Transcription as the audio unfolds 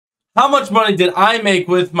How much money did I make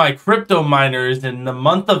with my crypto miners in the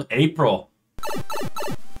month of April?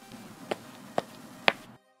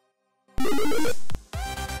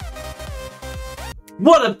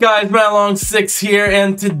 What up guys, MattLong6 here,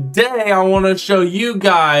 and today I want to show you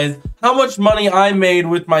guys how much money I made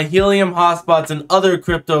with my Helium Hotspots and other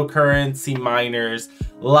cryptocurrency miners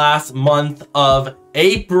last month of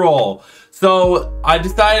April. So I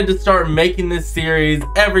decided to start making this series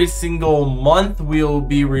every single month. We'll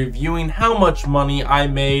be reviewing how much money I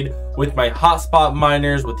made with my hotspot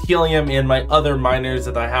miners, with Helium, and my other miners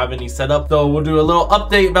that I have any set up. So we'll do a little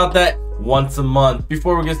update about that once a month.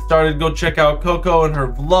 Before we get started, go check out Coco and her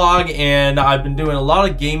vlog, and I've been doing a lot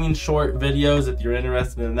of gaming short videos if you're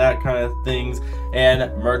interested in that kind of things,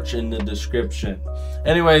 and merch in the description.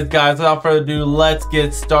 Anyways guys, without further ado, let's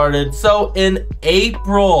get started. So in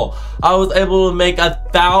April, I was able to make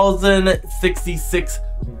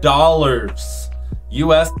 $1,066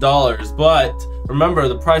 US dollars, but remember,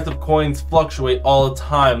 the price of coins fluctuate all the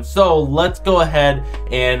time, so let's go ahead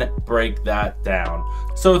and break that down.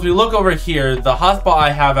 So if we look over here, the hotspot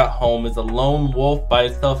I have at home is a lone wolf by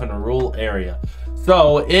itself in a rural area.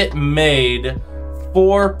 So it made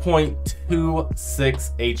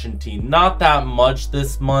 4.26 HNT. Not that much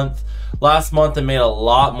this month. Last month it made a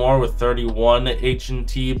lot more with 31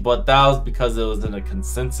 HNT, but that was because it was in a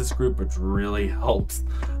consensus group, which really helps.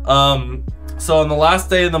 So on the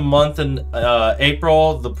last day of the month in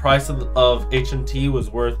April, the price of HNT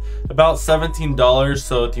was worth about $17.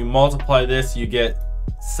 So if you multiply this, you get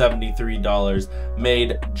 $73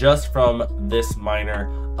 made just from this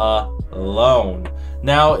miner alone.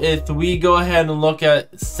 Now if we go ahead and look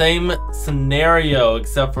at same scenario,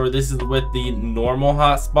 except for this is with the normal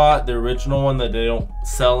hotspot, the original one that they don't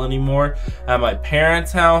sell anymore, at my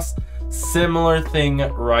parents' house, similar thing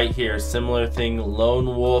right here, similar thing,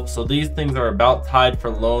 lone wolf. So these things are about tied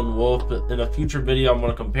for lone wolf, but in a future video I'm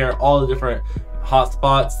going to compare all the different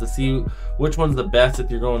hotspots to see which one's the best if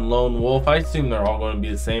you're going lone wolf. I assume they're all going to be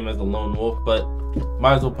the same as the lone wolf, but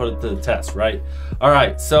might as well put it to the test, right? All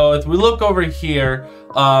right, so if we look over here,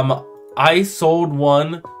 I sold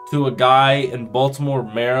one to a guy in Baltimore,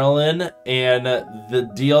 Maryland, and the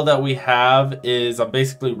deal that we have is I'm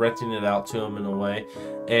basically renting it out to him in a way.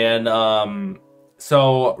 And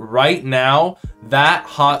so right now that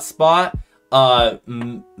hotspot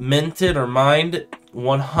minted or mined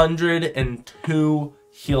 102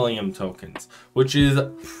 helium tokens, which is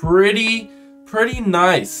pretty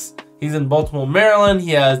nice. He's in Baltimore, Maryland. He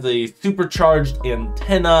has a supercharged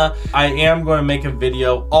antenna. I am going to make a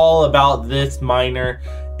video all about this miner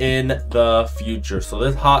in the future. So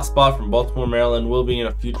this hotspot from Baltimore, Maryland will be in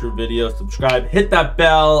a future video. Subscribe, hit that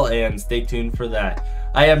bell, and stay tuned for that.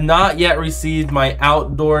 I have not yet received my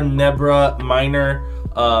outdoor Nebra miner.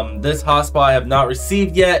 This hotspot I have not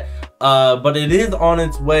received yet, but it is on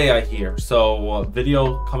its way, I hear. So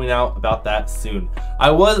video coming out about that soon. I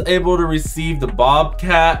was able to receive the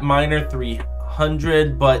Bobcat Miner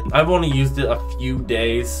 300, but I've only used it a few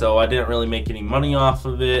days, so I didn't really make any money off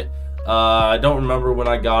of it. I don't remember when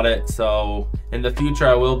I got it, so in the future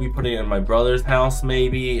I will be putting it in my brother's house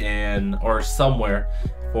maybe, or somewhere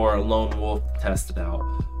for a lone wolf to test it out.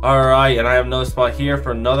 Alright, and I have another spot here for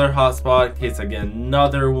another hotspot in case I get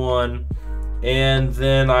another one. And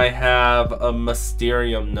then I have a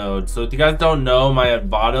Mysterium node. So if you guys don't know my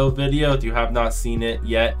AVADO video, if you have not seen it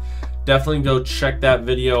yet, definitely go check that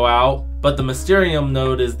video out. But the Mysterium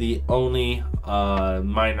node is the only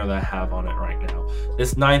miner that I have on it right now.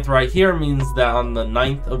 This 9th right here means that on the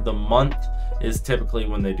 9th of the month is typically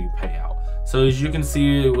when they do payout. So as you can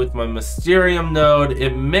see with my Mysterium node,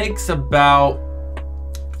 it makes about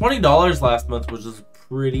 $20 last month, which is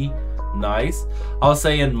pretty nice. I'll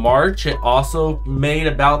say in March it also made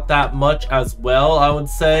about that much as well, I would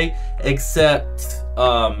say, except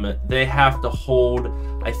they have to hold,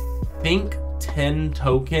 I think, 10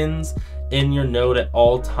 tokens in your node at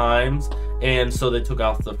all times, and so they took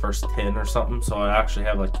out the first 10 or something, so I actually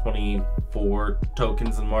have like 24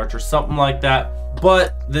 tokens in March or something like that.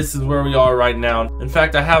 But this is where we are right now. In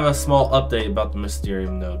fact, I have a small update about the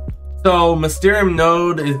Mysterium node. So Mysterium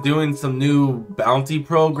node is doing some new bounty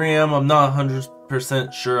program. I'm not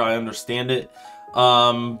 100% sure I understand it,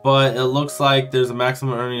 but it looks like there's a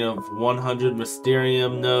maximum earning of 100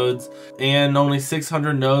 Mysterium nodes, and only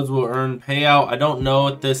 600 nodes will earn payout. I don't know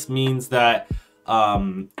if this means that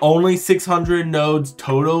only 600 nodes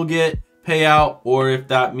total get payout, or if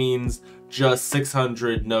that means just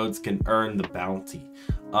 600 nodes can earn the bounty.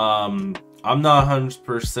 I'm not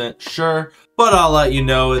 100% sure, but I'll let you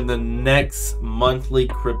know in the next monthly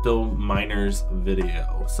crypto miners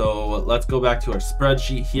video. So let's go back to our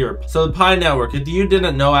spreadsheet here. So the Pi network, if you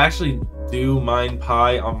didn't know, I actually do mine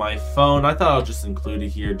Pi on my phone. I thought I'll just include it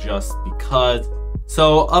here just because.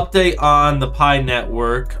 So update on the Pi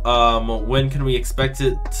network. When can we expect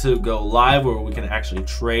it to go live where we can actually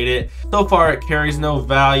trade it? So far it carries no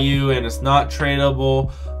value and it's not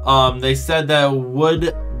tradable. They said that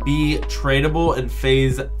would be tradable in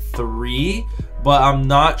phase 3, but I'm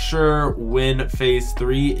not sure when phase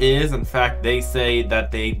 3 is. In fact, they say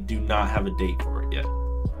that they do not have a date for it yet.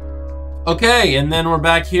 Okay, and then we're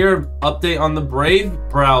back here. Update on the Brave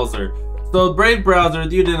browser. So Brave browser,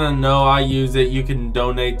 if you didn't know, I use it. You can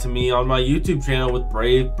donate to me on my YouTube channel with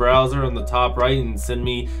Brave browser on the top right and send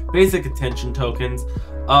me basic attention tokens.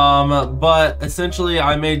 But essentially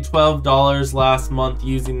I made $12 last month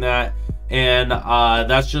using that, and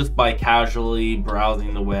that's just by casually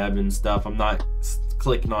browsing the web and stuff. I'm not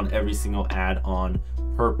clicking on every single ad on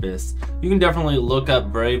purpose. You can definitely look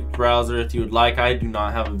up Brave browser if you would like. I do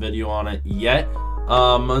not have a video on it yet.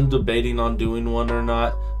 I'm debating on doing one or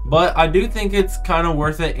not, but I do think it's kind of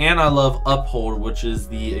worth it. And I love Uphold, which is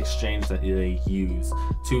the exchange that they use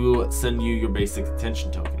to send you your basic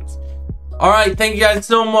attention tokens. All right, thank you guys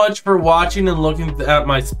so much for watching and looking at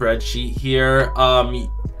my spreadsheet here.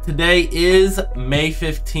 Today is May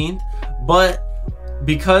 15th, but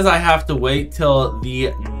because I have to wait till the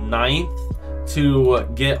 9th to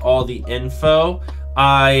get all the info,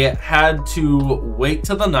 I had to wait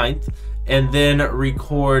till the 9th and then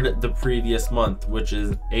record the previous month, which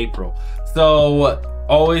is April. So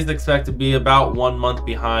always expect to be about 1 month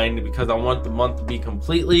behind because I want the month to be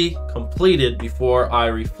completely completed before I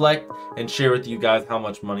reflect and share with you guys how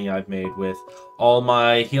much money I've made with all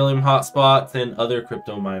my Helium Hotspots and other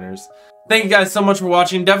crypto miners. Thank you guys so much for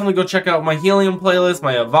watching. Definitely go check out my Helium playlist,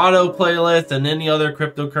 my AVADO playlist, and any other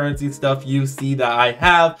cryptocurrency stuff you see that I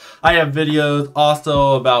have. I have videos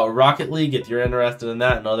also about Rocket League if you're interested in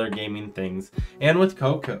that and other gaming things, and with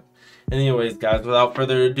Coco. Anyways, guys, without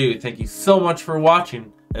further ado, thank you so much for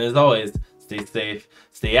watching. And as always, stay safe,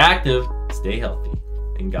 stay active, stay healthy,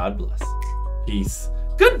 and God bless. Peace.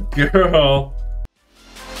 Good girl.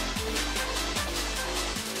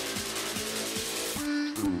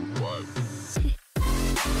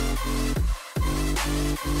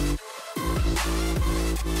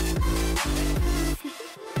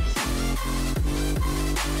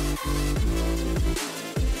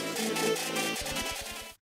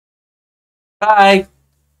 Bye.